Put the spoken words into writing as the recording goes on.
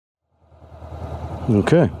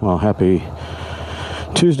Okay, well, happy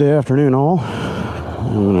Tuesday afternoon, all.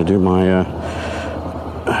 I'm going to do my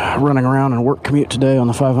running around and work commute today on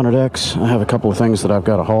the 500X. I have a couple of things that I've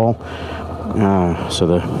got to haul. So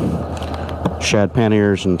the shad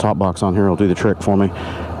panniers and top box on here will do the trick for me.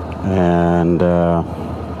 And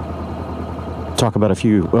talk about a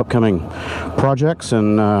few upcoming projects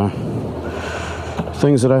and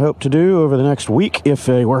things that I hope to do over the next week if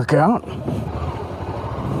they work out.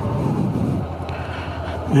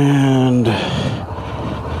 And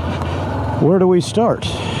where do we start?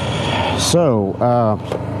 So,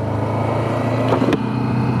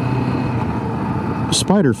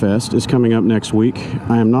 Spyderfest is coming up next week.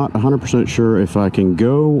 I am not 100% sure if I can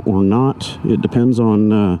go or not. It depends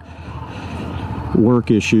on work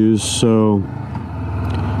issues. So,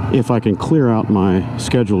 if I can clear out my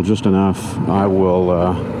schedule just enough, I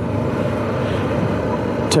will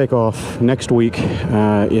take off next week.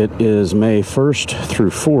 It is May 1st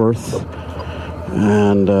through 4th,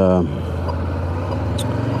 and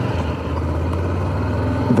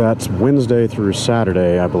that's Wednesday through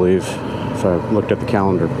Saturday, I believe, if I looked at the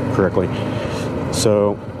calendar correctly.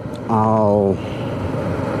 So I'll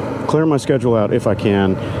clear my schedule out if I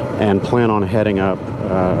can and plan on heading up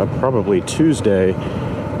probably Tuesday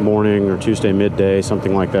morning or Tuesday midday,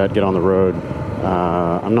 something like that, get on the road.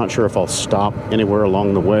 I'm not sure if I'll stop anywhere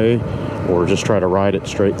along the way or just try to ride it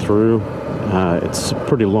straight through. It's a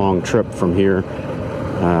pretty long trip from here.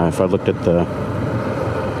 If I looked at the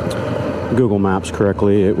Google Maps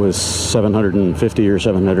correctly, it was 750 or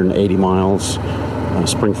 780 miles,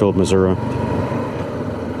 Springfield, Missouri.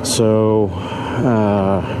 So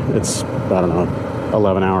it's, I don't know,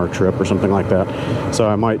 11-hour trip or something like that. So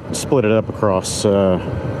I might split it up across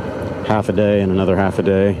half a day and another half a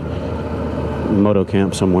day. Moto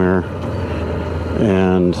camp somewhere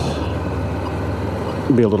and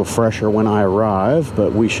be a little fresher when I arrive,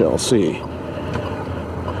 but we shall see.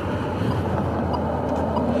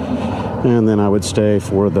 And then I would stay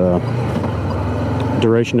for the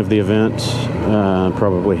duration of the event,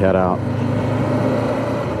 probably head out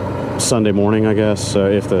Sunday morning, I guess,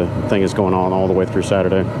 if the thing is going on all the way through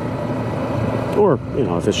Saturday. Or, you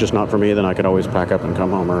know, if it's just not for me, then I could always pack up and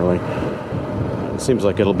come home early. It seems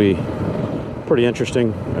like it'll be pretty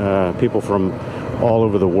interesting. People from all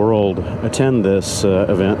over the world attend this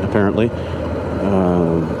event, apparently.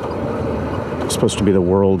 It's supposed to be the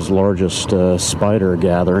world's largest spider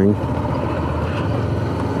gathering.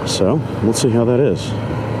 So, we'll see how that is.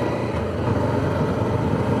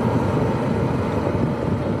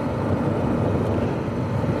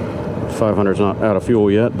 .500's not out of fuel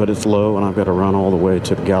yet, but it's low, and I've got to run all the way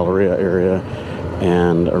to the Galleria area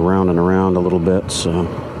and around a little bit, so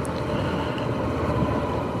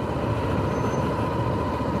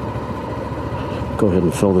go ahead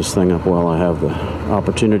and fill this thing up while I have the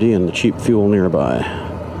opportunity and the cheap fuel nearby.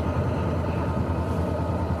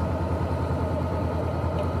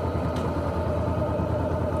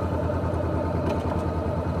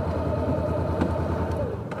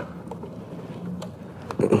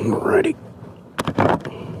 Alrighty.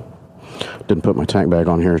 Didn't put my tank bag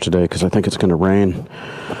on here today because I think it's going to rain.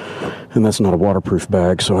 And that's not a waterproof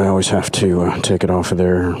bag, so I always have to take it off of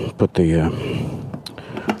there, put the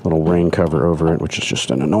little rain cover over it, which is just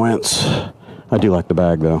an annoyance. I do like the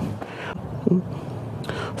bag, though.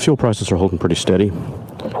 Fuel prices are holding pretty steady.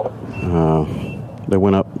 They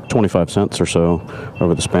went up 25 cents or so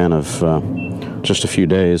over the span of just a few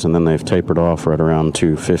days, and then they've tapered off right around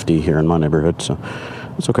 $2.50 here in my neighborhood, so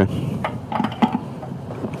it's okay.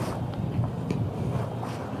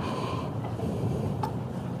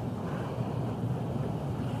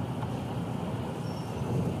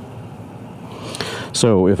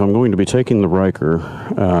 So if I'm going to be taking the Ryker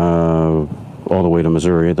all the way to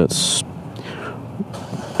Missouri, it'll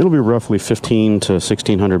be roughly 1,500 to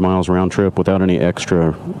 1,600 miles round trip without any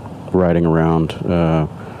extra riding around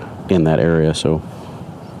in that area. So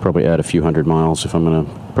probably add a few hundred miles if I'm going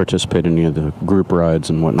to participate in any of the group rides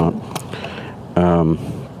and whatnot. Can't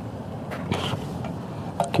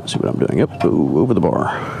see what I'm doing. Yep, over the bar.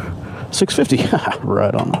 650,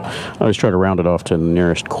 right on. I always try to round it off to the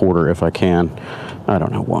nearest quarter if I can. I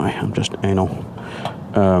don't know why. I'm just anal.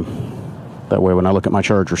 That way when I look at my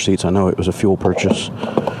charge receipts, I know it was a fuel purchase.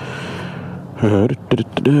 Only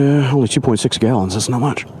 2.6 gallons. That's not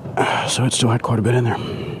much. So it still had quite a bit in there.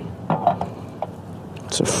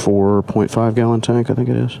 It's a 4.5 gallon tank, I think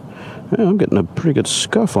it is. Yeah, I'm getting a pretty good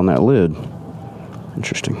scuff on that lid.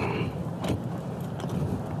 Interesting.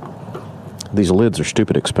 These lids are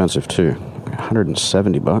stupid expensive too.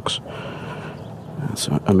 $170. It's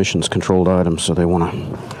an emissions controlled item, so they want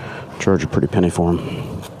to charge a pretty penny for them.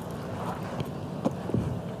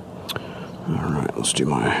 Alright, let's do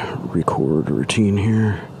my record routine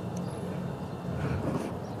here.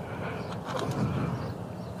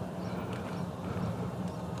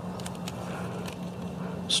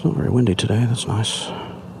 It's not very windy today, that's nice.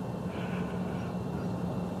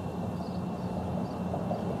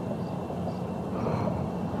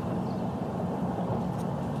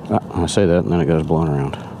 I say that and then it goes blowing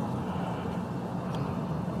around.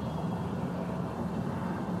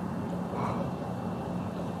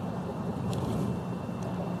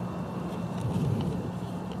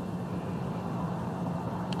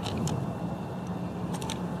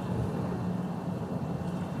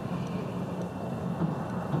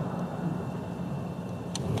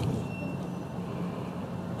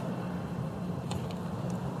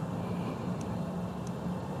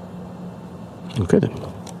 Okay then.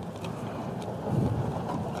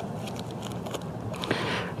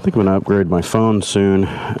 I think I'm going to upgrade my phone soon.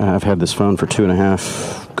 I've had this phone for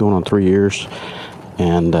 2.5, going on 3 years,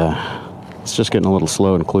 and it's just getting a little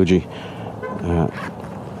slow and kludgy.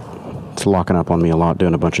 It's locking up on me a lot,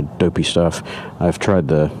 doing a bunch of dopey stuff. I've tried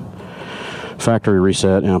the factory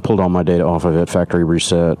reset, and I pulled all my data off of it, factory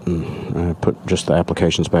reset, and I put just the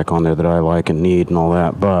applications back on there that I like and need and all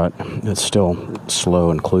that, but it's still slow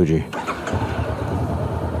and kludgy.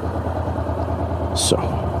 So,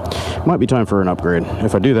 might be time for an upgrade.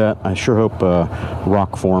 If I do that, I sure hope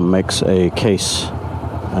Rockform makes a case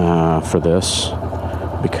for this,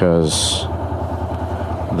 because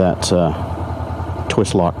that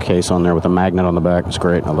twist lock case on there with a magnet on the back is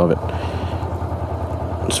great. I love it.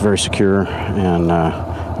 It's very secure, and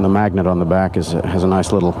the magnet on the back has a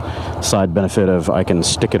nice little side benefit of I can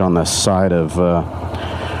stick it on the side of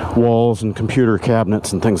walls and computer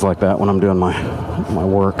cabinets and things like that when I'm doing my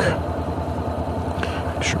work.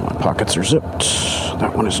 Make sure my pockets are zipped.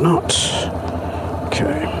 That one is not.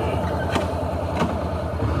 Okay.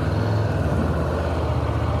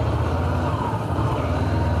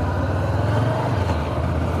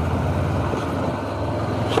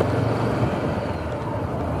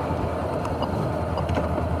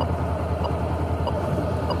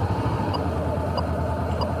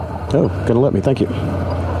 Oh, gonna let me, thank you.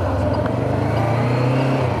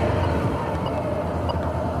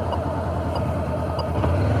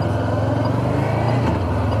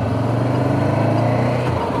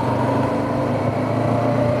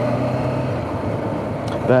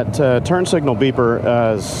 That turn signal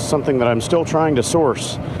beeper is something that I'm still trying to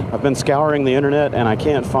source. I've been scouring the internet and I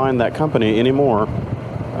can't find that company anymore.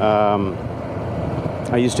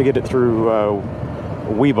 I used to get it through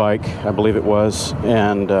WeBike, I believe it was,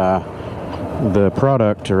 and the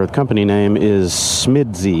product or the company name is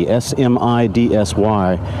SMiDSY,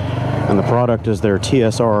 S-M-I-D-S-Y, and the product is their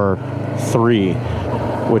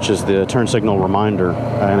TSR-3, which is the turn signal reminder,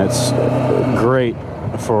 and it's great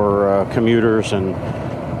for commuters and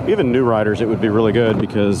even new riders. It would be really good,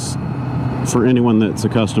 because for anyone that's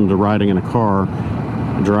accustomed to riding in a car,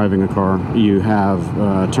 driving a car, you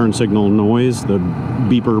have turn signal noise, the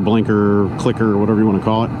beeper, blinker, clicker, whatever you want to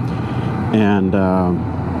call it, and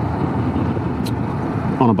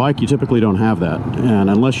on a bike you typically don't have that, and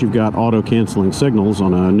unless you've got auto canceling signals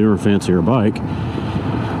on a newer, fancier bike,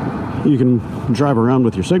 you can drive around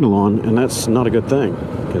with your signal on, and that's not a good thing,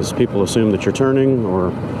 because people assume that you're turning,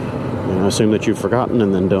 or assume that you've forgotten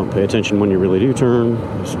and then don't pay attention when you really do turn.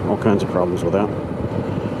 There's all kinds of problems with that,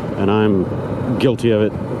 and I'm guilty of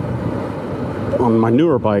it on my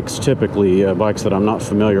newer bikes. Typically bikes that I'm not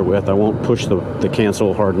familiar with, I won't push the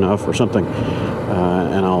cancel hard enough or something,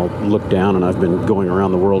 and I'll look down and I've been going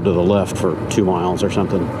around the world to the left for 2 miles or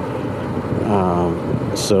something.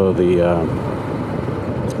 So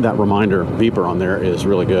that reminder beeper on there is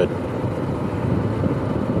really good.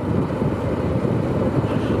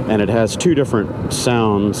 And it has 2 different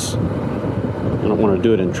sounds. I don't want to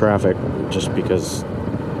do it in traffic just because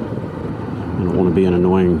I don't want to be an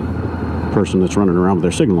annoying person that's running around with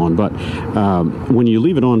their signal on, but when you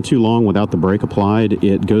leave it on too long without the brake applied,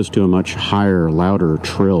 it goes to a much higher, louder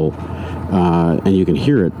trill, and you can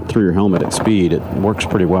hear it through your helmet at speed. It works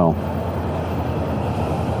pretty well.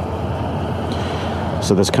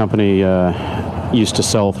 So this company used to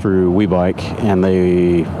sell through WeBike, and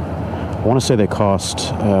I want to say they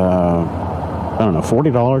cost I don't know,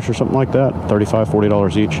 $40 or something like that, $35,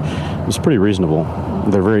 $40 each. It's pretty reasonable.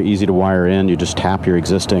 They're very easy to wire in. You just tap your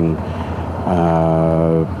existing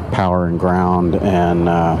power and ground, and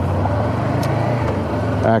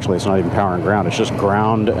actually it's not even power and ground, it's just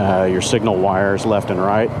ground, your signal wires left and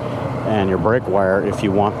right, and your brake wire if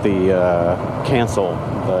you want the cancel,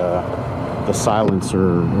 the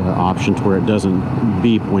silencer option to where it doesn't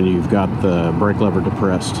beep when you've got the brake lever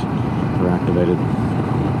depressed or activated.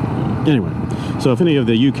 Anyway, so if any of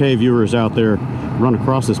the UK viewers out there run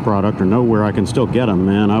across this product or know where I can still get them,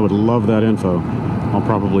 man, I would love that info. I'll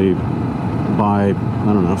probably buy,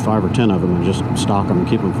 I don't know, 5 or 10 of them and just stock them and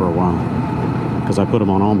keep them for a while, because I put them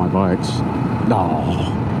on all my bikes.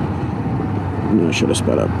 Oh, I should have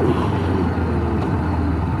sped up.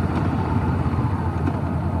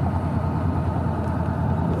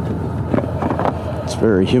 It's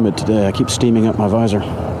very humid today. I keep steaming up my visor.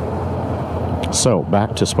 So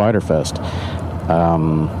back to Spyderfest.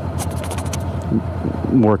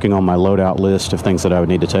 Working on my loadout list of things that I would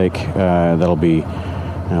need to take. That'll be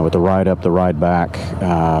with the ride up, the ride back,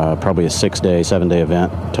 probably a 6-day, 7-day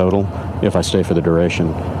event total if I stay for the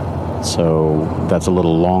duration. So that's a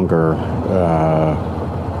little longer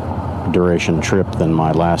duration trip than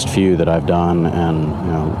my last few that I've done,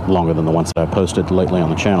 and longer than the ones that I've posted lately on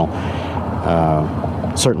the channel.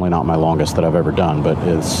 Certainly not my longest that I've ever done, but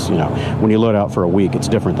it's, when you load out for a week, it's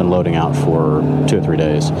different than loading out for 2 or 3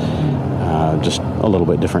 days. Just a little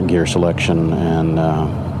bit different gear selection and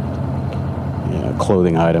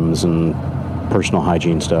clothing items and personal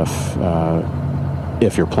hygiene stuff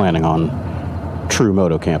if you're planning on true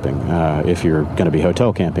moto camping. If you're going to be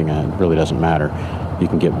hotel camping, it really doesn't matter. You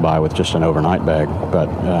can get by with just an overnight bag, but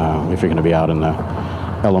if you're going to be out in the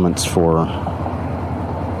elements for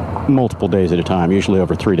multiple days at a time, usually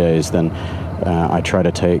over 3 days, then I try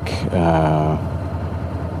to take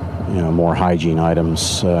more hygiene items,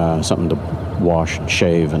 something to wash and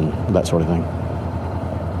shave and that sort of thing.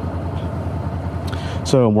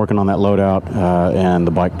 So I'm working on that loadout and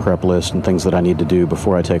the bike prep list and things that I need to do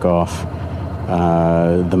before I take off.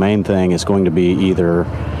 The main thing is going to be either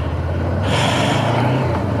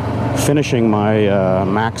finishing my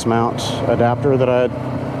max mount adapter that I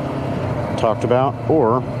had talked about,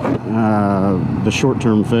 or the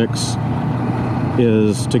short-term fix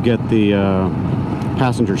is to get the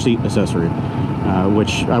passenger seat accessory,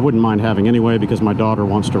 which I wouldn't mind having anyway, because my daughter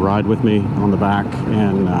wants to ride with me on the back,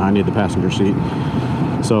 and I need the passenger seat.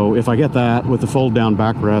 So if I get that with the fold-down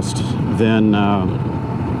backrest, then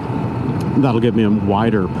that'll give me a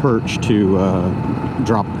wider perch to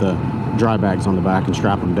drop the dry bags on the back and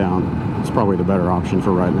strap them down. It's probably the better option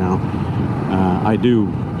for right now. I do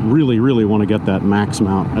really want to get that max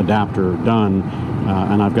mount adapter done,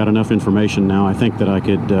 and I've got enough information now. I think that I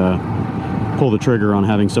could pull the trigger on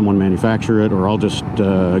having someone manufacture it, or I'll just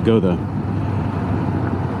go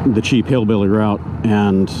the cheap hillbilly route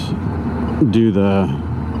and do the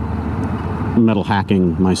metal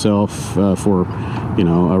hacking myself for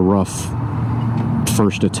a rough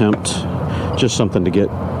first attempt, just something to get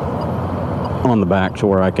on the back to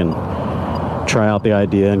where I can try out the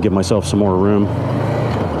idea and give myself some more room.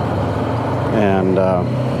 And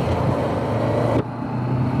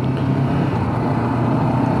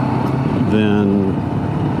then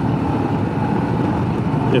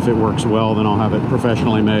if it works well, then I'll have it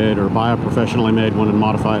professionally made, or buy a professionally made one and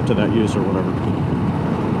modify it to that use or whatever.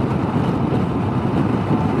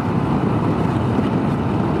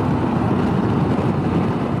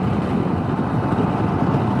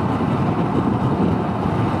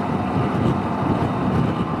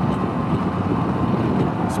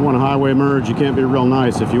 One highway merge, you can't be real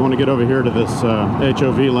nice. If you want to get over here to this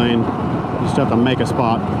HOV lane, you just have to make a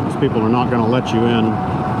spot, because people are not going to let you in.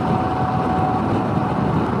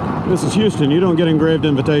 This is Houston. You don't get engraved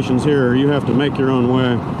invitations here. You have to make your own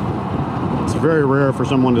way. It's very rare for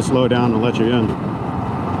someone to slow down and let you in.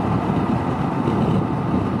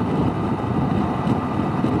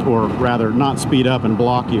 Or rather, not speed up and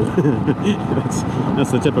block you.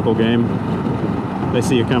 That's the typical game. They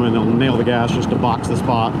see you coming, they'll nail the gas just to box the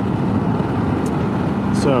spot.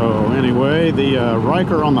 So anyway, the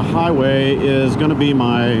Ryker on the highway is going to be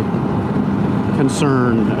my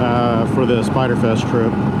concern for the Spyderfest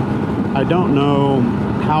trip. I don't know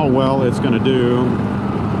how well it's going to do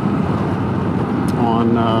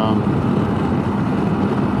on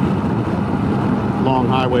long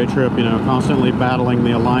highway trip, constantly battling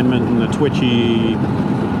the alignment and the twitchy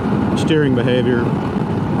steering behavior.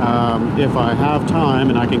 If I have time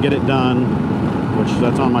and I can get it done, which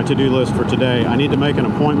that's on my to-do list for today, I need to make an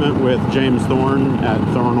appointment with James Thorne at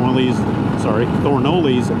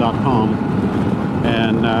Thornolies.com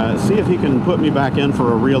and see if he can put me back in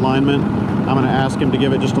for a realignment. I'm going to ask him to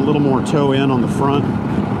give it just a little more toe in on the front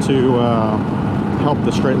to help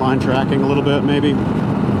the straight line tracking a little bit, maybe.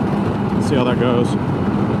 See how that goes.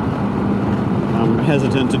 I'm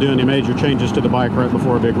hesitant to do any major changes to the bike right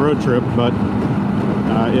before a big road trip, but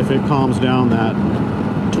if it calms down that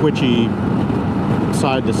twitchy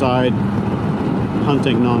side-to-side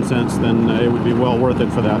hunting nonsense, then it would be well worth it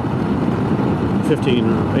for that 1,500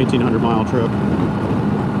 or 1,800 mile trip.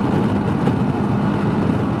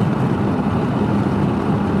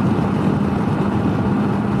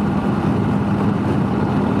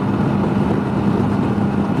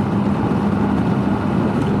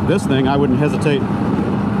 this thing, I wouldn't hesitate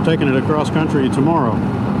taking it across country tomorrow.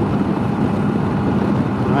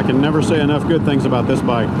 I can never say enough good things about this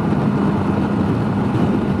bike.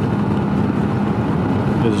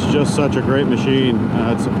 It's just such a great machine.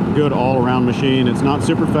 It's a good all-around machine. It's not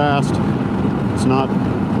super fast. It's not,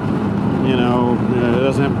 you know, it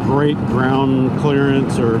doesn't have great ground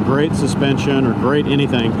clearance or great suspension or great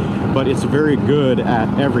anything, but it's very good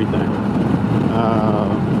at everything.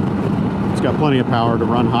 It's got plenty of power to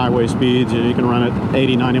run highway speeds. You can run it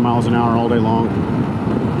 80, 90 miles an hour all day long.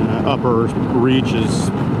 Upper reach is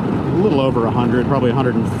a little over 100, probably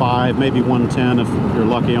 105, maybe 110 if you're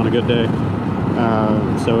lucky on a good day.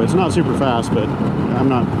 So it's not super fast, but I'm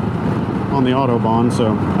not on the Autobahn,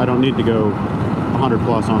 so I don't need to go 100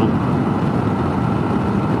 plus on it.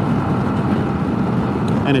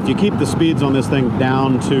 And if you keep the speeds on this thing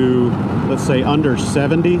down to, let's say, under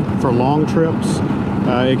 70 for long trips,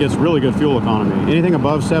 it gets really good fuel economy. Anything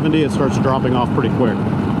above 70, it starts dropping off pretty quick.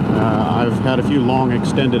 I've had a few long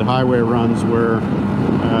extended highway runs where,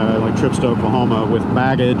 like trips to Oklahoma with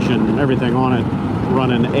baggage and everything on it,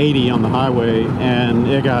 running 80 on the highway, and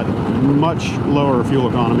it got much lower fuel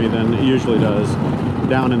economy than it usually does,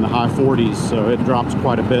 down in the high 40s, so it drops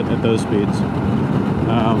quite a bit at those speeds.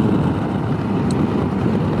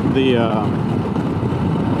 The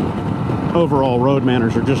overall road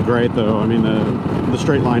manners are just great, though. I mean, the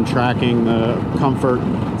straight line tracking, the comfort.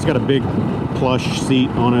 It's got a big plush seat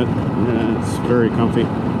on it. It's very comfy.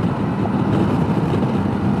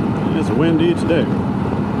 It's windy today.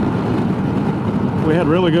 We had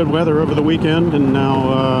really good weather over the weekend, and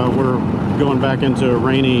now we're going back into a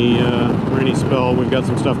rainy spell. We've got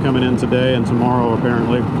some stuff coming in today and tomorrow,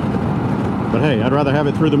 apparently. But hey, I'd rather have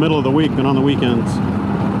it through the middle of the week than on the weekends.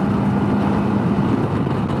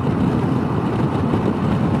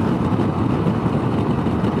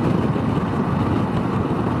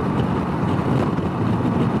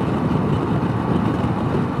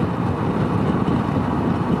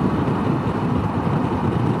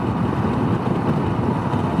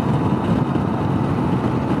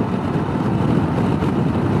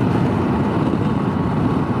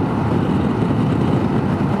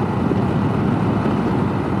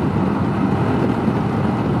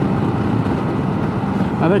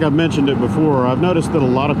 I think I've mentioned it before. I've noticed that a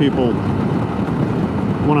lot of people,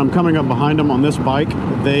 when I'm coming up behind them on this bike,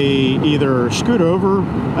 they either scoot over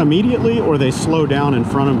immediately or they slow down in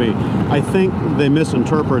front of me. I think they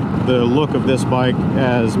misinterpret the look of this bike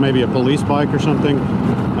as maybe a police bike or something,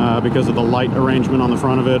 because of the light arrangement on the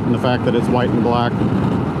front of it and the fact that it's white and black.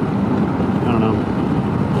 I don't know.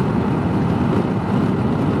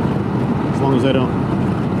 As long as they don't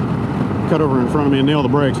cut over in front of me and nail the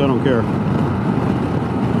brakes, I don't care.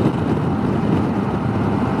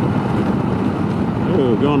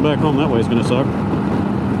 Ooh, going back home that way is going to suck.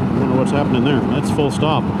 I wonder what's happening there. That's full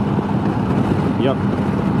stop. Yep.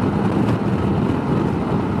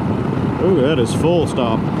 Ooh, that is full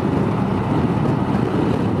stop.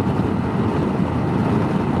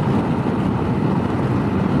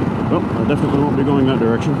 Well, I definitely won't be going that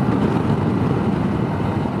direction.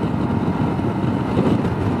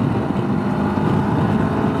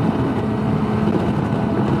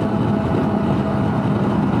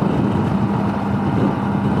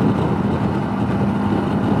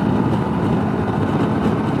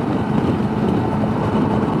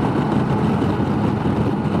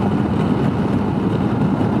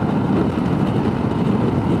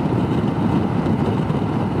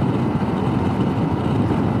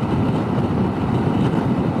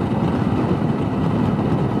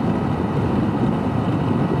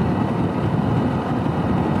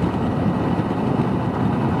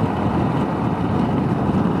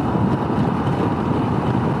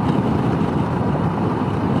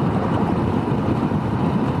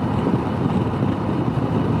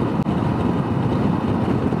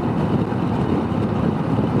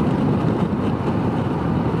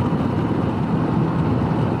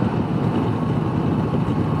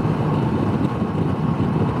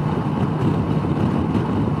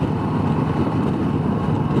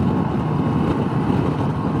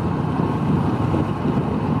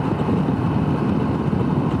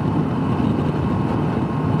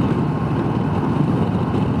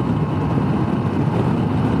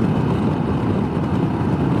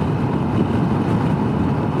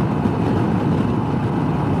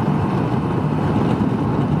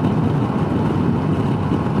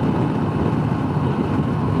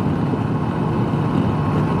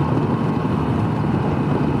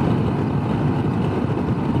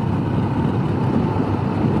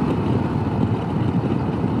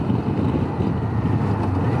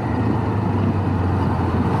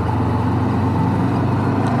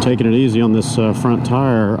 taking it easy on this front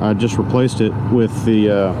tire. I just replaced it with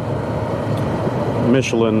the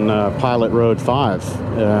Michelin Pilot Road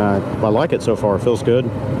 5. I like it so far. It feels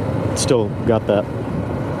good. It's still got that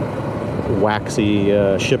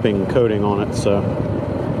waxy shipping coating on it, so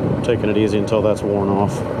I'm taking it easy until that's worn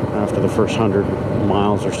off after the first 100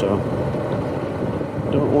 miles or so.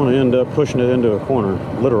 Don't want to end up pushing it into a corner,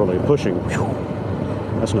 literally pushing. Whew.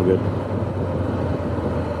 That's no good.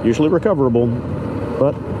 Usually recoverable,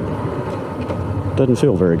 but doesn't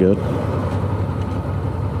feel very good.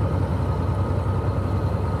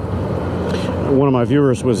 One of my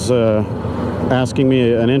viewers was asking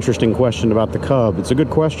me an interesting question about the Cub. It's a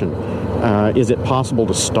good question. Is it possible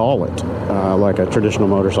to stall it like a traditional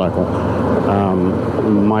motorcycle?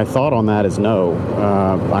 My thought on that is no.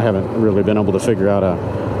 I haven't really been able to figure out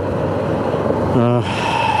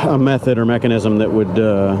a method or mechanism that would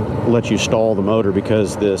let you stall the motor,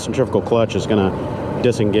 because the centrifugal clutch is going to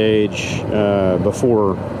disengage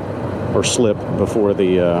before, or slip before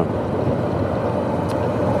the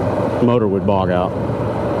motor would bog out.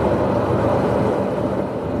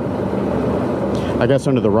 I guess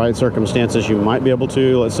under the right circumstances you might be able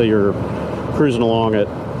to. Let's say you're cruising along at,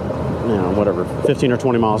 you know, whatever, 15 or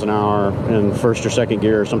 20 miles an hour in first or second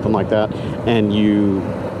gear or something like that, and you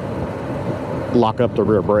lock up the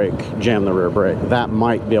rear brake, jam the rear brake. That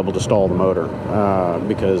might be able to stall the motor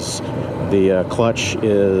because the clutch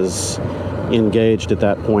is engaged at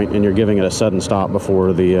that point, and you're giving it a sudden stop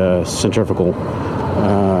before the centrifugal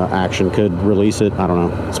action could release it. I don't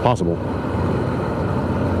know. It's possible.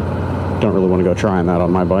 Don't really want to go trying that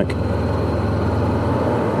on my bike.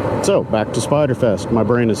 So, back to Spyderfest. My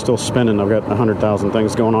brain is still spinning. I've got 100,000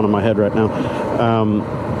 things going on in my head right now.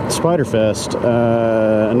 Spyderfest,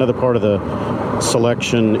 another part of the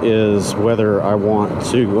selection is whether I want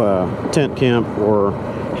to tent camp or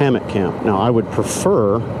hammock camp. Now, I would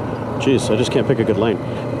prefer, geez, I just can't pick a good lane.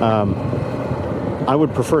 I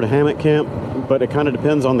would prefer to hammock camp, but it kind of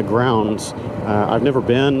depends on the grounds. I've never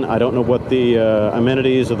been. I don't know what the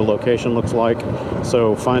amenities or the location looks like,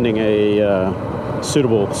 so finding a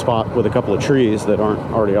suitable spot with a couple of trees that aren't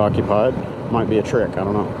already occupied might be a trick. I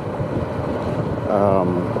don't know.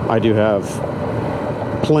 I do have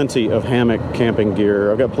plenty of hammock camping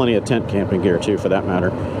gear. I've got plenty of tent camping gear too, for that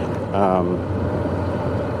matter.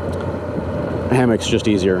 Hammock's just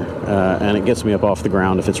easier, and it gets me up off the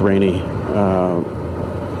ground if it's rainy.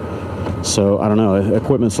 So I don't know.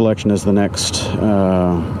 Equipment selection is the next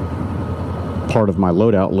part of my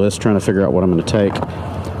loadout list, trying to figure out what I'm going to take.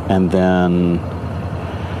 And then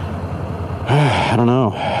I don't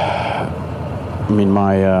know. I mean,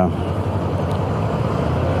 my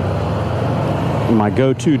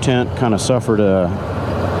go-to tent kind of suffered a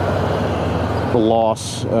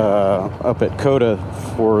loss up at Coda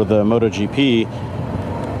for the MotoGP.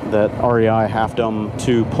 That REI Half Dome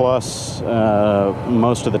 2 Plus,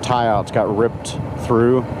 most of the tie outs got ripped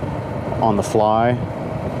through on the fly,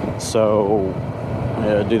 so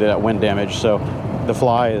due to that wind damage. So the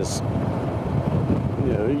fly is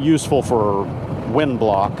useful for wind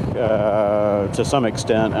block to some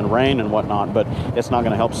extent, and rain and whatnot, but it's not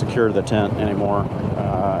going to help secure the tent anymore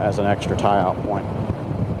as an extra tie out point.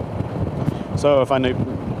 So if I knew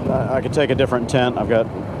I could take a different tent, I've got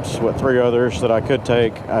what, 3 others that I could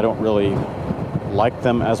take. I don't really like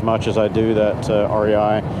them as much as I do that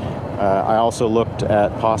REI. I also looked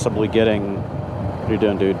at possibly getting, what are you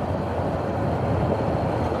doing, dude?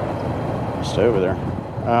 Stay over there.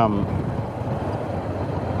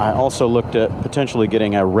 I also looked at potentially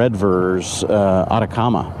getting a Redver's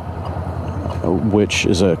Atacama, which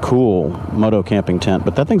is a cool moto camping tent,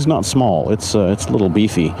 but that thing's not small. It's a little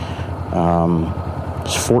beefy.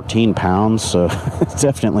 It's 14 pounds, so it's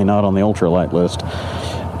definitely not on the ultralight list.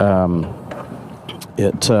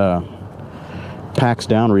 It packs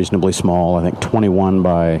down reasonably small. I think 21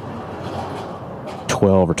 by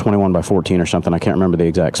 12 or 21 by 14 or something. I can't remember the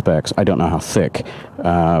exact specs. I don't know how thick,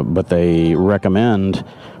 but they recommend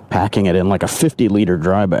packing it in like a 50-liter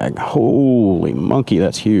dry bag. Holy monkey,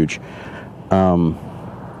 that's huge. Then,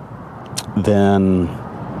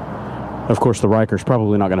 of course, the Ryker's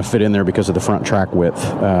probably not going to fit in there because of the front track width.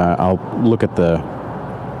 I'll look at the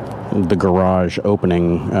garage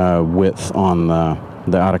opening width on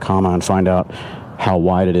the Atacama and find out how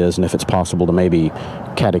wide it is, and if it's possible to maybe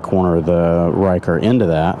catty corner the Ryker into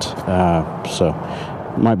that. So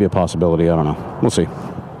it might be a possibility. I don't know. We'll see.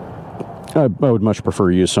 I would much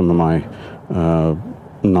prefer to use some of my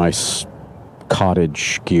nice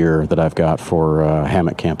cottage gear that I've got for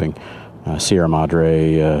hammock camping, Sierra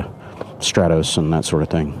Madre, Stratos, and that sort of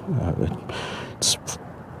thing. It's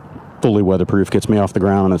fully weatherproof, gets me off the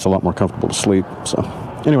ground, and it's a lot more comfortable to sleep. So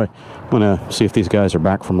Anyway, I'm going to see if these guys are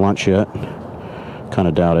back from lunch yet. Kind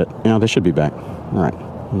of doubt it. Yeah, they should be back. All right,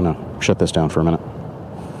 I'm going to shut this down for a minute.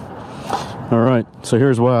 All right, so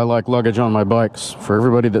here's why I like luggage on my bikes. For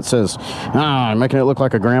everybody that says, I'm making it look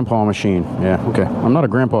like a grandpa machine. Yeah, okay. I'm not a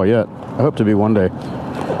grandpa yet. I hope to be one day.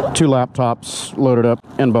 2 laptops loaded up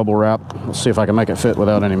in bubble wrap. Let's see if I can make it fit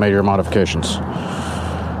without any major modifications.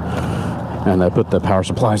 And I put the power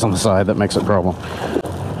supplies on the side. That makes it a problem.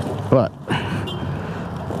 But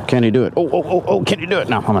can you do it? Oh, can you do it?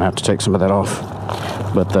 No, I'm going to have to take some of that off.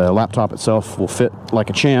 But the laptop itself will fit like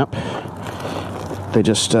a champ. They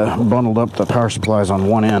just bundled up the power supplies on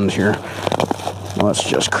one end here. Let's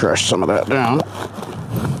just crush some of that down.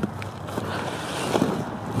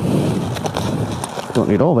 Don't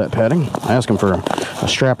need all that padding. I asked him for a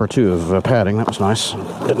strap or 2 of padding. That was nice.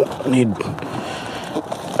 Didn't need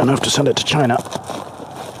enough to send it to China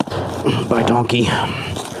by donkey.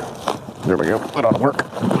 There we go. That ought to work.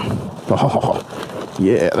 Oh,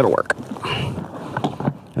 yeah, that'll work.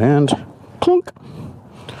 And clunk.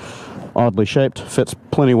 Oddly shaped, fits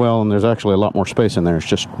plenty well, and there's actually a lot more space in there. It's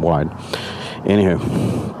just wide. Anywho,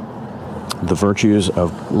 the virtues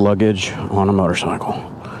of luggage on a motorcycle.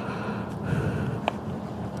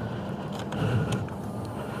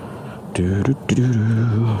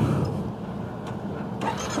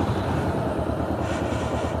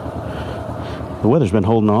 The weather's been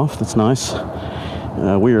holding off. That's nice.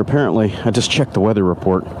 We are apparently, I just checked the weather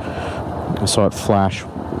report. I saw it flash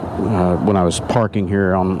when I was parking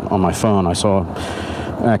here on my phone. I saw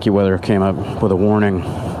AccuWeather came up with a warning.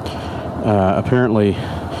 Apparently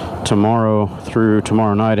tomorrow through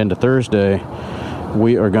tomorrow night into Thursday,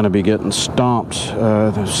 we are going to be getting stomped.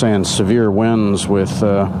 They're saying severe winds with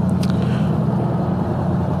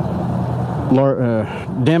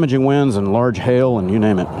damaging winds and large hail and you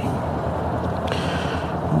name it.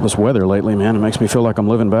 This weather lately, man, it makes me feel like I'm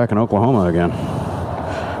living back in Oklahoma again.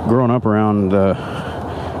 Growing up around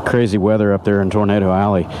crazy weather up there in Tornado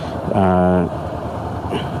Alley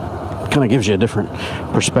kind of gives you a different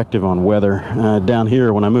perspective on weather. Down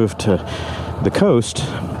here, when I moved to the coast,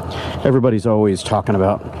 everybody's always talking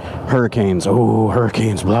about hurricanes. Oh,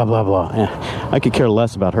 hurricanes, blah, blah, blah. I could care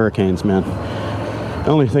less about hurricanes, man. The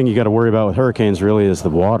only thing you got to worry about with hurricanes really is the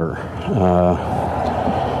water.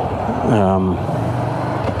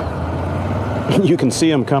 You can see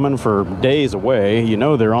them coming for days away. You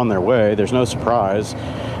know they're on their way. There's no surprise.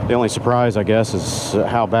 The only surprise, I guess, is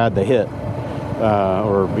how bad they hit,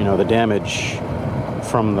 or the damage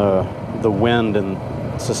from the wind and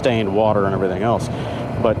sustained water and everything else.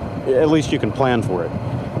 But at least you can plan for it.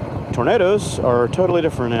 Tornadoes are a totally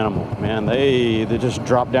different animal, man. They just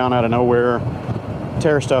drop down out of nowhere,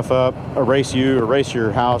 tear stuff up, erase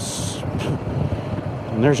your house,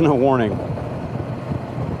 and there's no warning.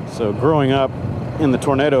 So growing up in the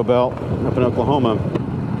tornado belt up in Oklahoma,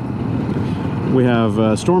 we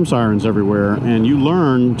have storm sirens everywhere, and you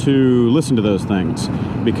learn to listen to those things,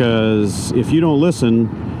 because if you don't listen,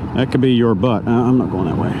 that could be your butt. I'm not going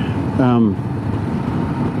that way.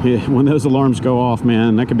 When those alarms go off,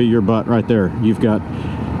 man, that could be your butt right there. You've got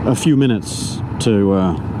a few minutes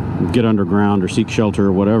to get underground or seek shelter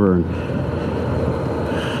or whatever. And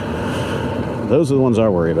those are the ones I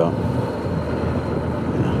worry about.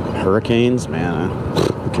 Hurricanes, man,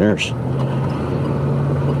 who cares?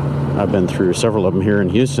 I've been through several of them here in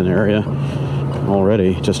Houston area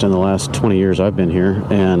already, just in the last 20 years I've been here,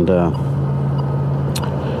 and I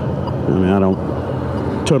mean, I don't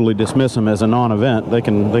totally dismiss them as a non-event. They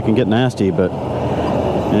can get nasty, but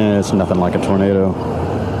it's nothing like a tornado.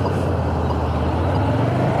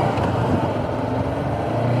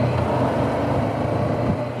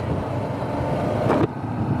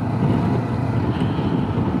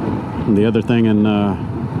 And the other thing in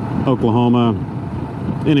Oklahoma,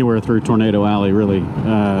 anywhere through Tornado Alley really,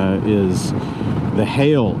 is the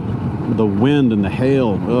hail, the wind and the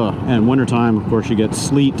hail. And wintertime, of course, you get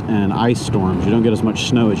sleet and ice storms. You don't get as much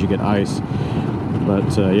snow as you get ice.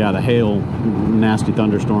 But yeah, the hail, nasty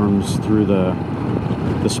thunderstorms through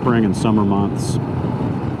the spring and summer months.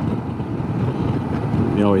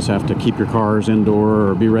 You always have to keep your cars indoor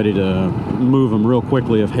or be ready to move them real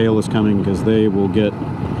quickly if hail is coming, because they will get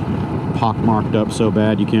pockmarked up so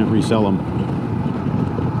bad you can't resell them.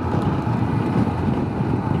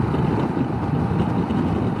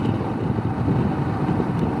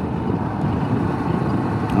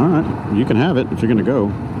 All right, you can have it if you're going to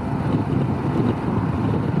go.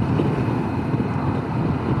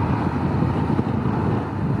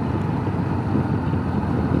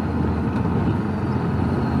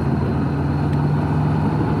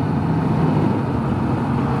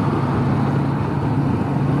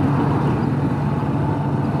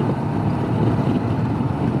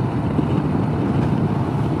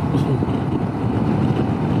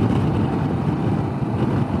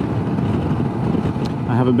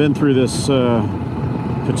 haven't been through this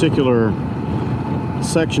particular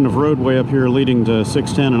section of roadway up here leading to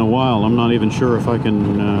 610 in a while. I'm not even sure if I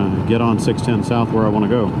can get on 610 south where I want to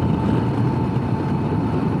go.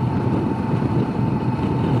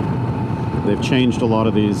 They've changed a lot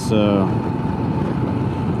of these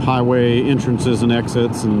highway entrances and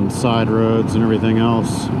exits and side roads and everything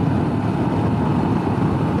else.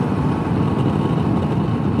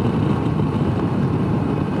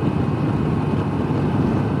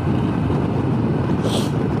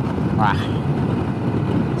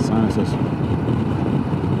 Sinuses.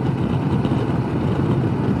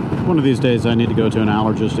 One of these days I need to go to an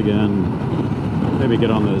allergist again. Maybe get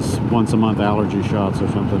on those once a month allergy shots or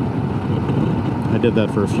something. I did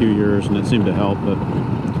that for a few years and it seemed to help, but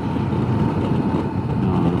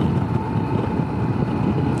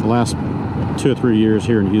the last 2 or 3 years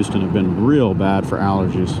here in Houston have been real bad for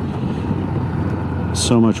allergies.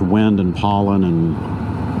 So much wind and pollen and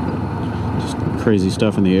just crazy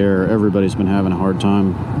stuff in the air. Everybody's been having a hard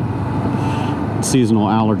time. Seasonal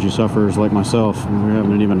allergy sufferers like myself, we're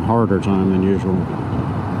having an even harder time than usual.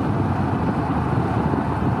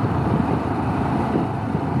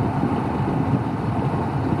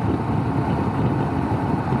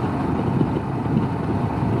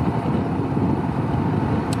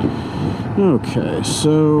 Okay,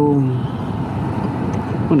 so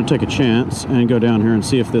I'm going to take a chance and go down here and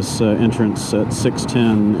see if this entrance at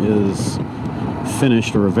 610 is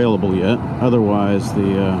finished or available yet. Otherwise,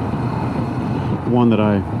 the one that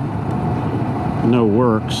I know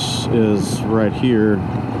works is right here,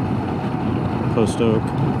 Post Oak.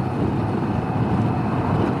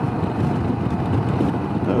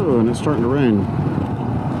 Oh, and it's starting to rain.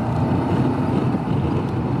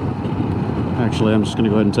 Actually, I'm just going to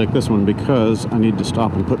go ahead and take this one because I need to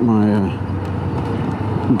stop and put my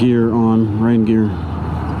gear on, rain gear.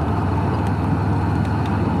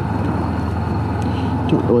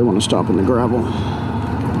 Don't really want to stop in the gravel.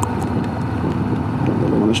 Don't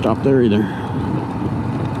really want to stop there either.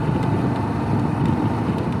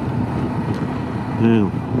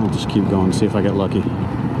 Now, I'll just keep going, see if I get lucky.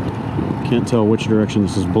 Can't tell which direction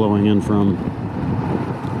this is blowing in from.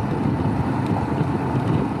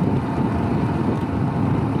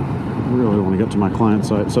 Really want to get to my client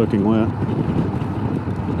site soaking wet.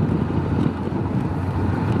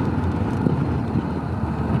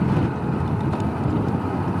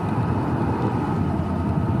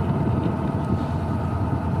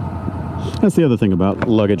 That's the other thing about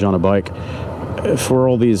luggage on a bike. For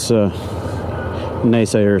all these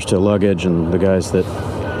naysayers to luggage and the guys that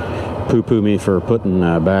poo-poo me for putting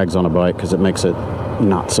bags on a bike because it makes it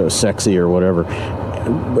not so sexy or whatever.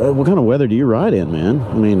 What kind of weather do you ride in, man?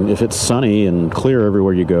 I mean, if it's sunny and clear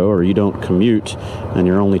everywhere you go, or you don't commute and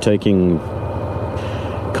you're only taking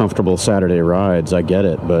comfortable Saturday rides, I get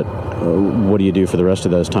it, but what do you do for the rest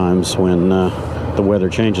of those times when the weather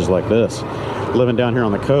changes like this? Living down here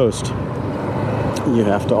on the coast, you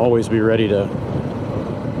have to always be ready to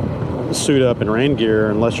suit up in rain gear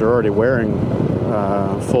unless you're already wearing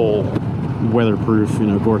full weatherproof, you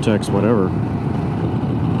know, Gore-Tex, whatever.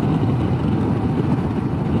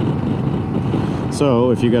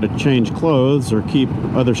 So if you got to change clothes or keep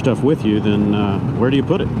other stuff with you, then where do you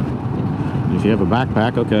put it? If you have a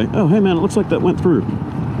backpack, okay. Oh, hey man, it looks like that went through.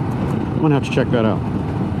 I'm gonna have to check that out.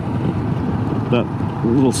 That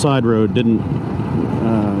little side road didn't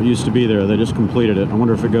used to be there. They just completed it. I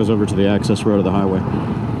wonder if it goes over to the access road of the highway.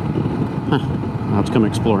 Huh. I'll have to come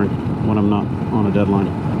exploring when I'm not on a deadline.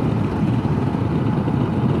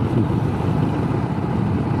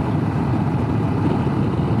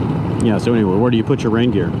 Yeah, so anyway, where do you put your rain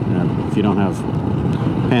gear? If you don't have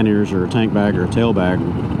panniers or a tank bag or a tail bag,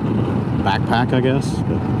 backpack, I guess.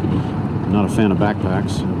 But I'm not a fan of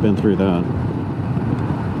backpacks. I've been through that.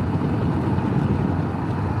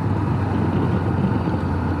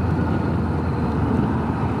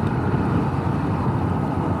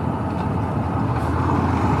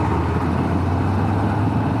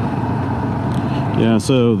 Yeah,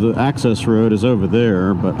 so the access road is over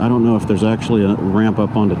there, but I don't know if there's actually a ramp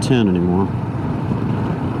up onto 10 anymore.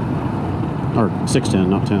 Or 610,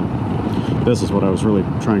 not 10. This is what I was really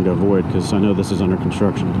trying to avoid, because I know this is under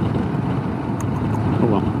construction. Oh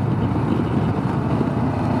well.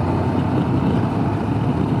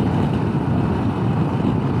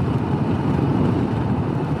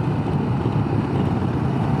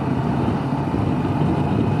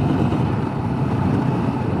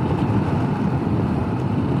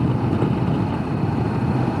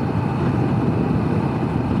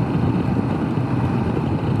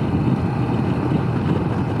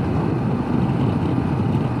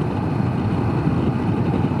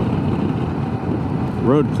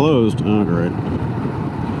 road closed. Oh, great.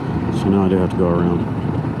 So now I do have to go around.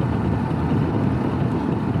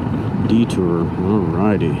 Detour.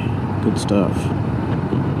 Alrighty. Good stuff.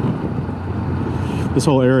 This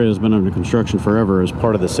whole area has been under construction forever as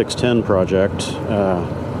part of the 610 project.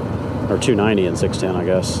 Or 290 and 610, I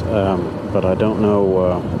guess. But I don't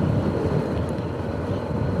know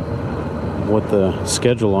what the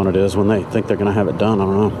schedule on it is when they think they're going to have it done. I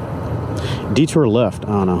don't know. Detour left.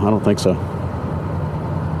 I don't know. I don't think so.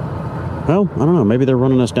 Well, I don't know. Maybe they're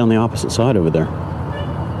running us down the opposite side over there.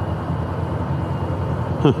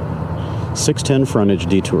 Huh. 610 frontage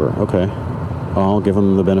detour. Okay. I'll give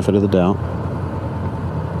them the benefit of the doubt.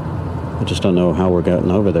 I just don't know how we're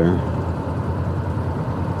getting over there.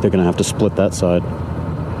 They're going to have to split that side.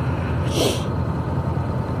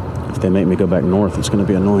 If they make me go back north, it's going to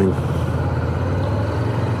be annoying.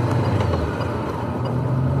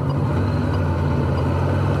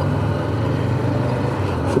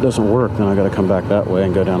 If it doesn't work, then I got to come back that way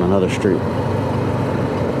and go down another street.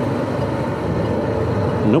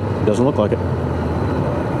 Nope, doesn't look like it.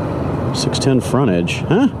 610 frontage,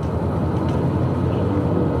 huh?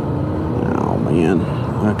 Oh, man.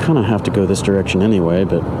 I kind of have to go this direction anyway,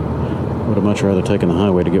 but I would have much rather taken the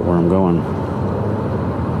highway to get where I'm going.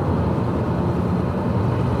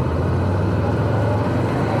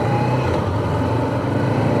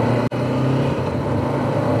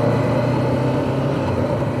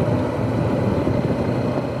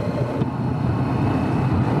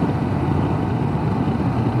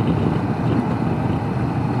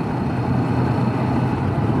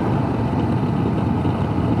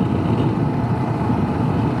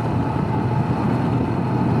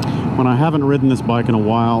 When I haven't ridden this bike in a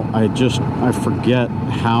while, I forget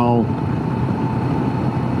how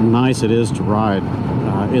nice it is to ride.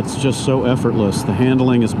 It's just so effortless. The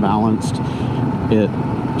handling is balanced. It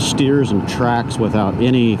steers and tracks without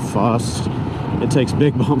any fuss. It takes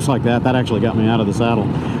big bumps like that. That actually got me out of the saddle.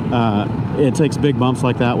 It takes big bumps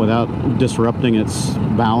like that without disrupting its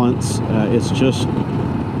balance. It's just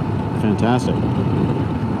fantastic.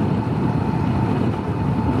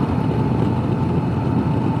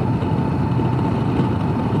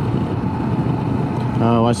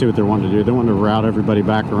 Oh, I see what they're wanting to do. They want to route everybody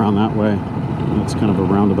back around that way. That's kind of a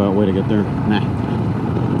roundabout way to get there. Nah.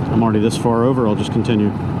 I'm already this far over. I'll just continue.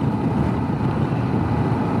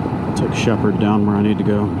 Take Shepherd down where I need to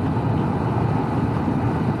go.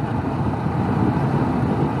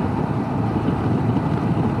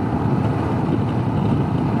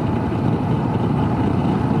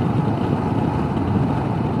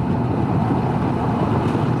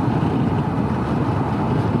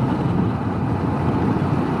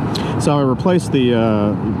 So I replaced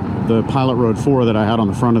the Pilot Road 4 that I had on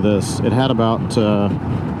the front of this. It had about, I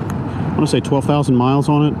want to say 12,000 miles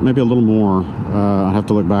on it, maybe a little more. I'd have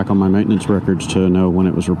to look back on my maintenance records to know when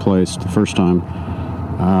it was replaced the first time.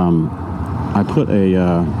 I put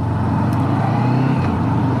a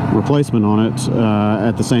replacement on it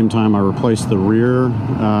at the same time I replaced the rear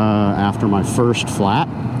after my first flat,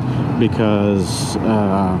 because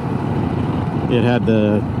it had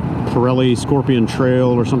the Pirelli Scorpion Trail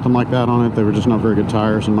or something like that on it. They were just not very good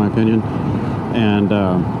tires in my opinion, and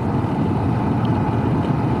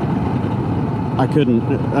I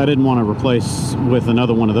didn't want to replace with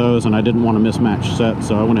another one of those, and I didn't want a mismatched set,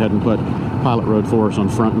 so I went ahead and put Pilot Road 4s on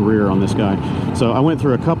front and rear on this guy. So I went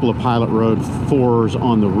through a couple of Pilot Road 4s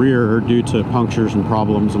on the rear due to punctures and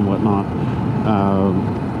problems and whatnot,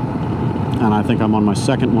 and I think I'm on my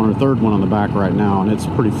second one or third one on the back right now, and it's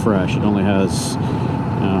pretty fresh. It only has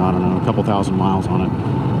I don't know, a couple thousand miles on it.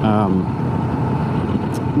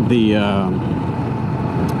 The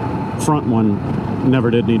front one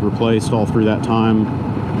never did need replaced all through that time,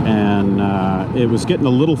 and it was getting a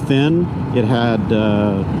little thin. It had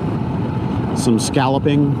some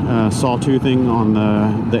scalloping, sawtoothing on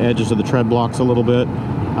the edges of the tread blocks a little bit.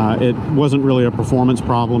 It wasn't really a performance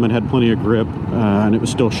problem. It had plenty of grip, and it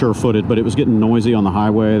was still sure-footed, but it was getting noisy on the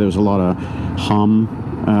highway. There was a lot of hum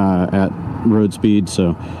at road speed,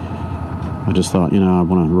 so I just thought, you know, I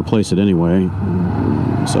want to replace it anyway.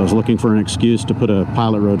 So I was looking for an excuse to put a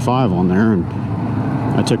Pilot Road 5 on there, and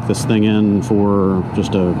I took this thing in for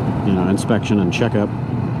just a, you know, inspection and checkup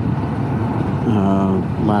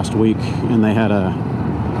last week, and they had a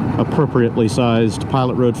appropriately sized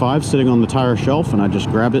Pilot Road 5 sitting on the tire shelf, and I just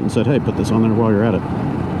grabbed it and said, hey, put this on there while you're at it.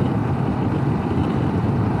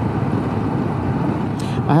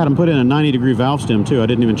 I had them put in a 90-degree valve stem too. I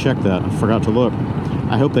didn't even check that. I forgot to look.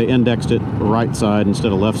 I hope they indexed it right side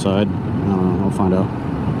instead of left side. I don't know. I'll find out.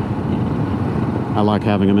 I like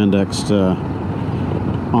having them indexed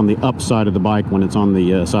on the up side of the bike when it's on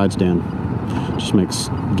the side stand. Just makes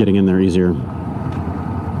getting in there easier.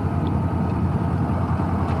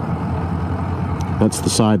 That's the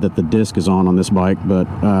side that the disc is on this bike, but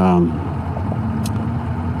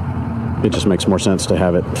it just makes more sense to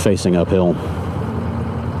have it facing uphill.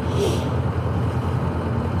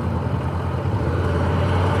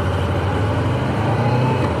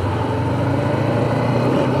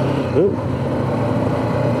 Ooh.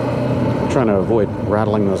 I'm trying to avoid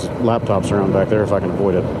rattling those laptops around back there if I can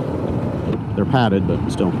avoid it. They're padded, but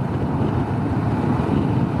still.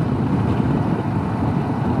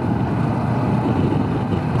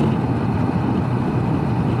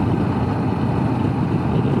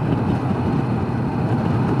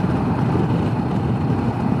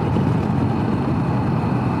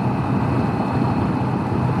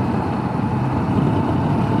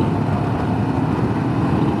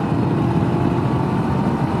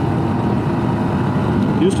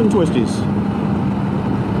 Houston Twisties.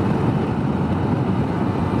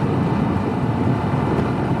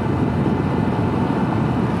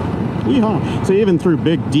 Yeehaw. So even through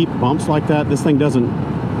big, deep bumps like that, this thing doesn't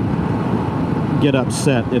get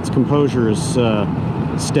upset. Its composure is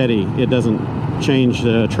steady. It doesn't change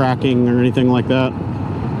tracking or anything like that.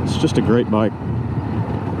 It's just a great bike.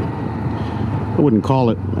 I wouldn't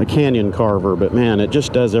call it a canyon carver, but man, it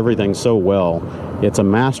just does everything so well. It's a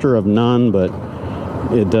master of none, but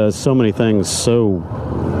it does so many things so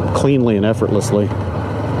cleanly and effortlessly.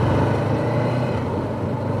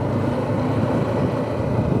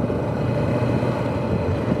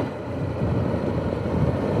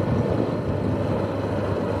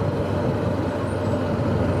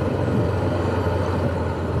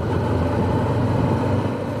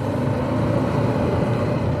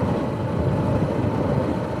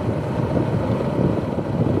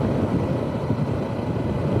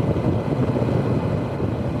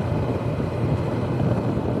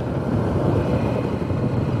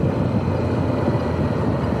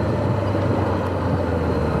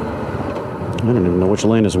 I don't even know which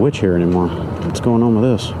lane is which here anymore. What's going on with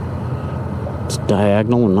this? It's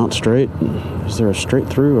diagonal and not straight. Is there a straight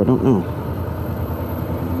through? I don't know.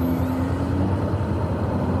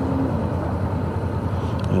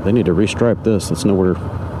 Yeah, they need to restripe this. That's nowhere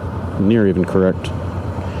near even correct.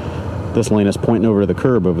 This lane is pointing over to the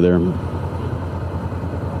curb over there.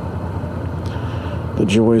 The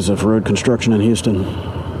joys of road construction in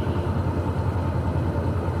Houston.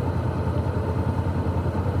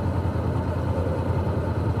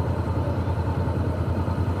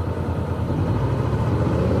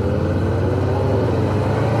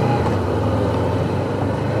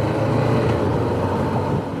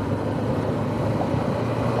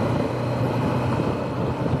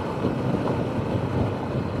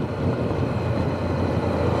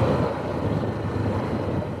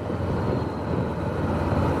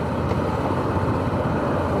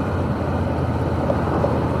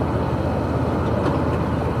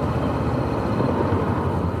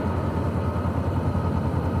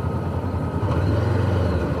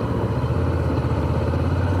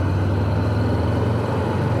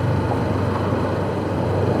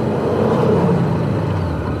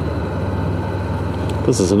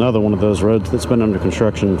 This is another one of those roads that's been under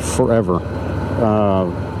construction forever.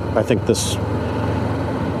 I think this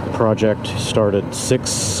project started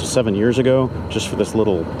 6-7 years ago, just for this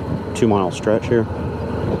little 2-mile stretch here.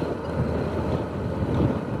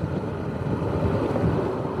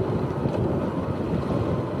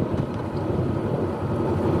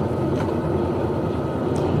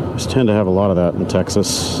 Just tend to have a lot of that in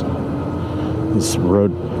Texas. These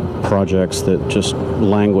road projects that just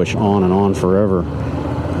languish on and on forever.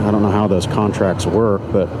 I don't know how those contracts work,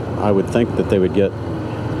 but I would think that they would get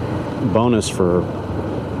bonus for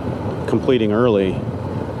completing early,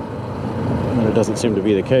 but it doesn't seem to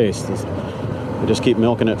be the case. They just keep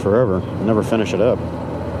milking it forever, never finish it up.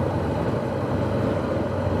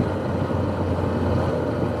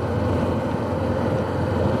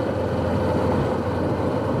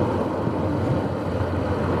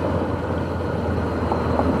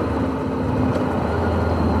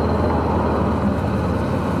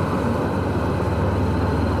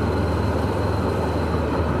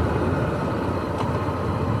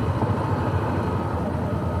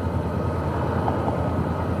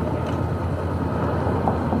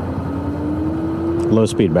 Low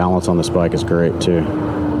speed balance on this bike is great too.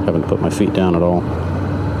 Haven't put my feet down at all.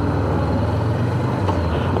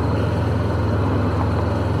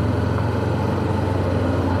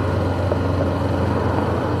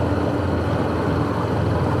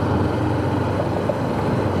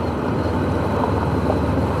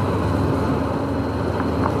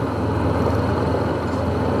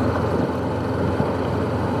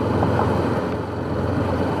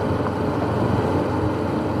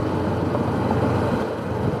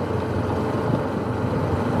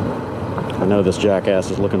 I know this jackass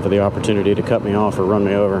is looking for the opportunity to cut me off or run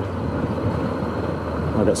me over.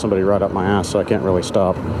 I got somebody right up my ass, so I can't really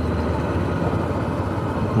stop.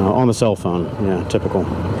 On the cell phone, yeah, typical.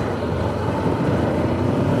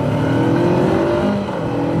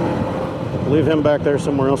 Leave him back there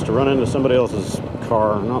somewhere else to run into somebody else's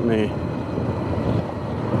car, not me.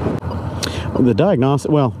 The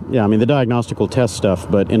diagnostic, well, yeah, I mean, the diagnostic will test stuff,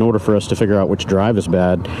 but in order for us to figure out which drive is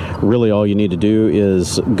bad, really all you need to do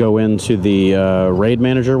is go into the RAID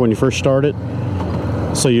manager when you first start it.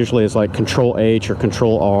 So usually it's like Control H or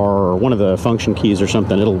Control R or one of the function keys or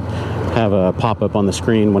something. It'll have a pop-up on the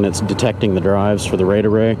screen when it's detecting the drives for the RAID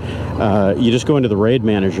array. You just go into the RAID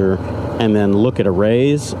manager and then look at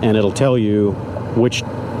arrays, and it'll tell you which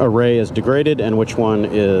array is degraded and which one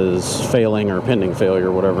is failing or pending failure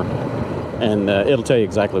or whatever. And it'll tell you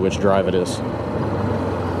exactly which drive it is.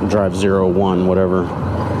 Drive 0, 1, whatever.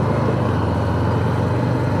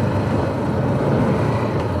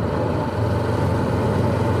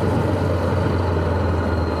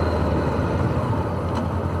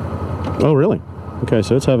 Oh, really? Okay,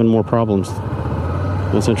 so it's having more problems.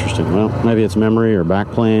 That's interesting. Well, maybe it's memory or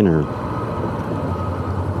backplane or...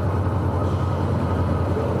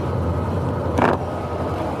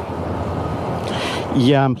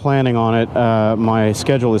 Yeah, I'm planning on it. My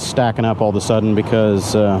schedule is stacking up all of a sudden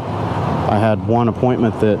because I had one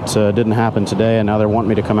appointment that didn't happen today, and now they're wanting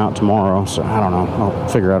me to come out tomorrow. So I don't know. I'll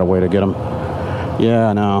figure out a way to get them.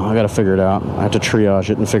 Yeah, no, I got to figure it out. I have to triage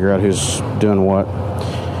it and figure out who's doing what.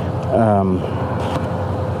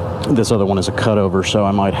 This other one is a cutover, so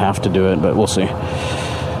I might have to do it, but we'll see.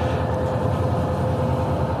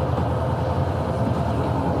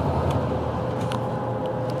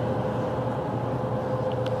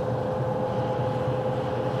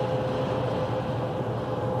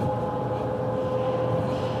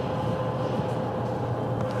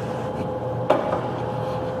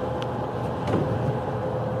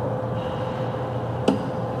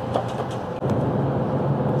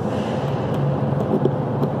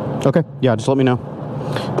 Okay, yeah, just let me know,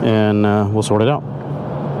 and we'll sort it out.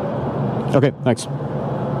 Okay, thanks.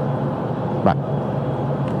 Bye.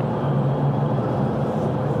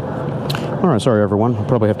 All right, sorry, everyone. I'll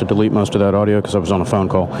probably have to delete most of that audio because I was on a phone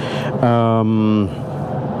call.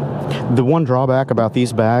 The one drawback about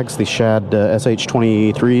these bags, the Shad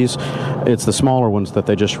SH23s, it's the smaller ones that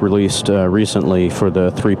they just released recently for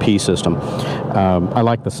the 3P system. I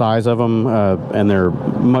like the size of them, and they're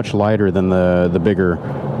much lighter than the bigger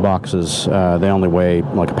boxes. They only weigh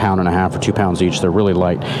like 1.5 pounds or 2 pounds each. They're really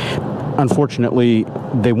light. Unfortunately,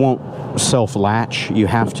 they won't self-latch. You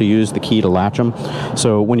have to use the key to latch them.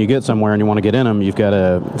 So when you get somewhere and you want to get in them, you've got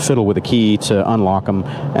to fiddle with the key to unlock them,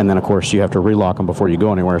 and then of course you have to relock them before you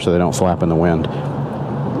go anywhere so they don't flap in the wind.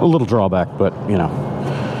 A little drawback, but you know,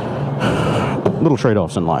 little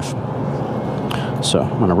trade-offs in life. So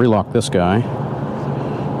I'm going to relock this guy.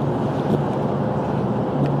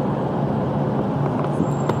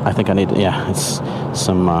 I think I need to, yeah, it's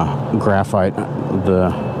some graphite. The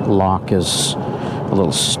lock is a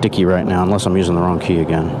little sticky right now, unless I'm using the wrong key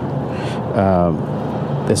again.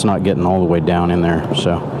 It's not getting all the way down in there,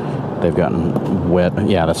 so they've gotten wet.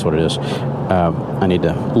 Yeah, that's what it is. I need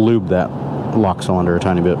to lube that lock cylinder a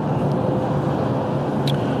tiny bit.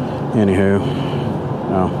 Anywho,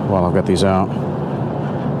 while I've got these out,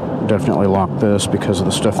 definitely lock this because of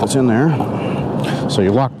the stuff that's in there. So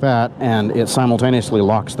you lock that, and it simultaneously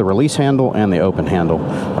locks the release handle and the open handle.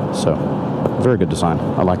 So, very good design.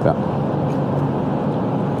 I like that.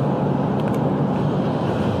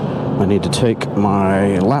 I need to take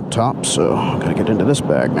my laptop, so I've got to get into this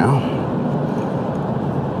bag now.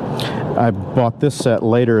 I bought this set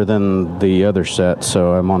later than the other set,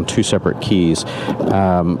 so I'm on 2 separate keys.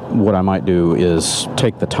 What I might do is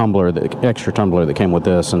take the tumbler, the extra tumbler that came with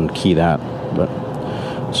this, and key that, but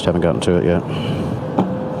just haven't gotten to it yet.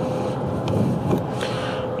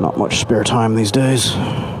 Not much spare time these days.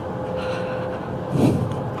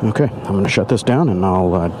 Okay, I'm going to shut this down, and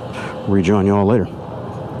I'll rejoin you all later.